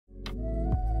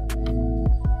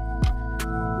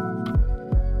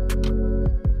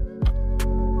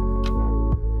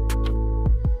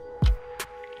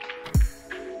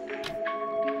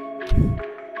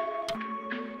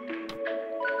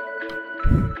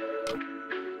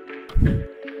What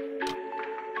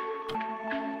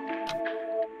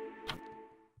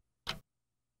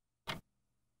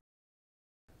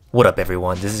up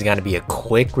everyone, this is going to be a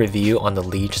quick review on the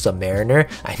Lige Submariner.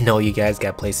 I know you guys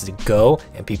got places to go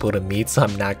and people to meet, so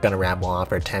I'm not going to ramble on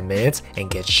for 10 minutes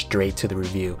and get straight to the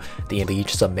review. The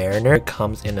Lige Submariner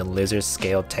comes in a lizard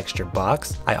scale texture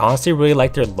box. I honestly really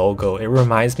like their logo. It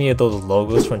reminds me of those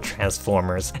logos from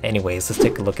Transformers. Anyways, let's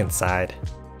take a look inside.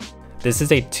 This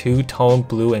is a two-tone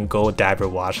blue and gold diver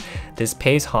watch. This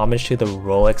pays homage to the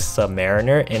Rolex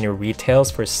Submariner and it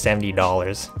retails for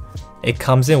 $70. It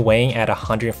comes in weighing at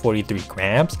 143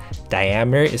 grams,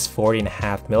 diameter is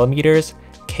 40.5 millimeters,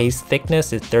 case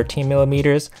thickness is 13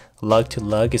 millimeters, lug to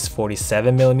lug is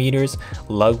 47 millimeters,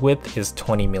 lug width is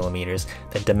 20 millimeters.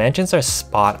 The dimensions are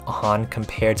spot on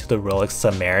compared to the Rolex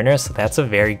Submariner, so that's a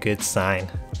very good sign.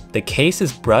 The case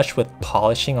is brushed with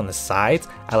polishing on the sides.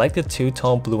 I like the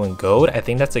two-tone blue and gold. I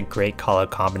think that's a great color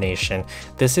combination.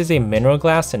 This is a mineral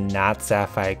glass and not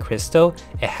sapphire crystal.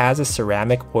 It has a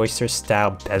ceramic oyster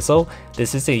style bezel.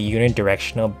 This is a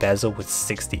unidirectional bezel with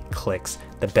 60 clicks.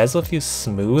 The bezel feels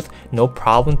smooth, no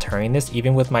problem turning this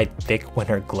even with my thick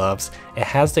winter gloves. It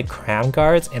has the crown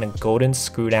guards and a golden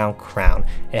screw down crown.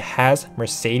 It has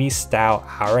Mercedes style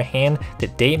hour hand. The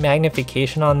date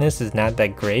magnification on this is not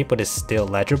that great, but it's still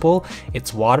legible.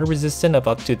 It's water resistant of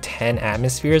up to 10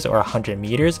 atmospheres or 100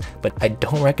 meters, but I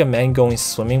don't recommend going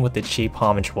swimming with the cheap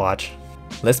homage watch.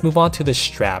 Let's move on to the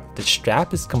strap. The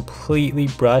strap is completely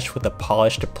brushed with a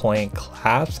polished deploying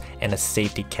clasp and a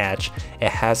safety catch. It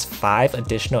has 5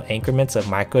 additional increments of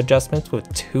micro adjustments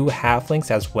with 2 half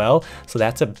links as well, so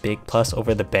that's a big plus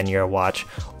over the Bennier watch.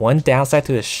 One downside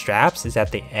to the straps is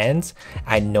at the ends.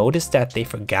 I noticed that they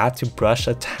forgot to brush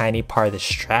a tiny part of the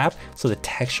strap, so the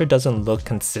texture doesn't look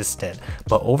consistent.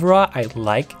 But overall, I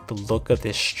like the look of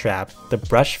this strap. The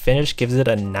brush finish gives it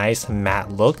a nice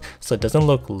matte look, so it doesn't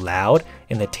look loud,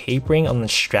 and the tapering on the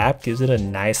strap gives it a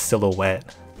nice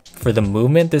silhouette. For the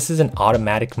movement, this is an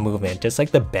automatic movement. Just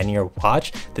like the Bennier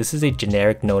watch, this is a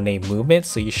generic no-name movement,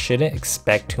 so you shouldn't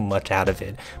expect too much out of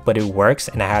it. But it works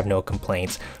and I have no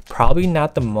complaints. Probably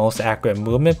not the most accurate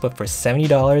movement, but for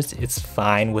 $70, it's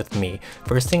fine with me.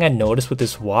 First thing I noticed with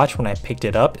this watch when I picked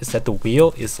it up is that the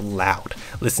wheel is loud.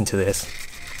 Listen to this.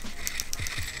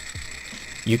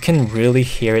 You can really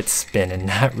hear it spin, and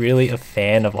not really a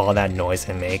fan of all that noise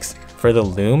it makes. For the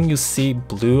lume, you see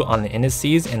blue on the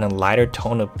indices and a lighter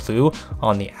tone of blue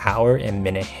on the hour and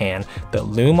minute hand. The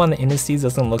lume on the indices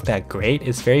doesn't look that great,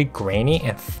 it's very grainy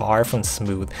and far from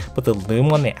smooth, but the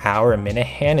lume on the hour and minute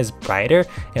hand is brighter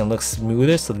and looks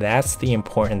smoother, so that's the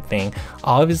important thing.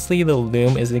 Obviously the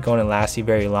lume isn't going to last you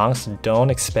very long, so don't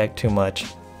expect too much.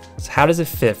 So how does it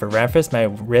fit? For reference, my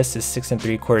wrist is 6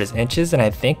 3/4 inches and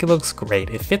I think it looks great.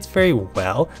 It fits very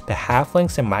well. The half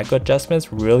links and micro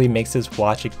adjustments really makes this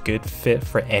watch a good fit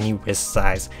for any wrist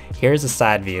size. Here's a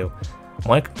side view.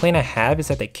 One complaint I have is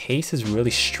that the case is really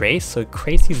straight, so it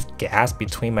creates these gaps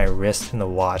between my wrist and the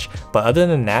watch. But other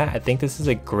than that, I think this is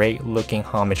a great looking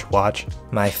homage watch.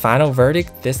 My final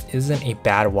verdict, this isn't a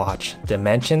bad watch.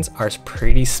 Dimensions are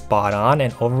pretty spot on,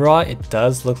 and overall it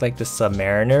does look like the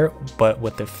Submariner, but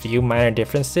with a few minor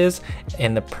differences,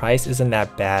 and the price isn't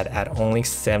that bad at only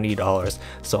 $70.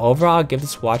 So overall, I'll give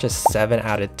this watch a 7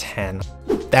 out of 10.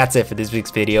 That's it for this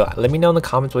week's video. Let me know in the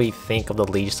comments what you think of the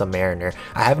Lige Submariner.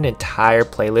 I have an entire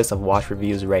playlist of watch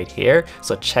reviews right here,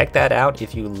 so check that out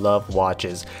if you love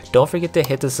watches. Don't forget to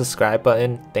hit the subscribe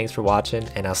button. Thanks for watching,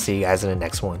 and I'll see you guys in the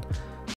next one.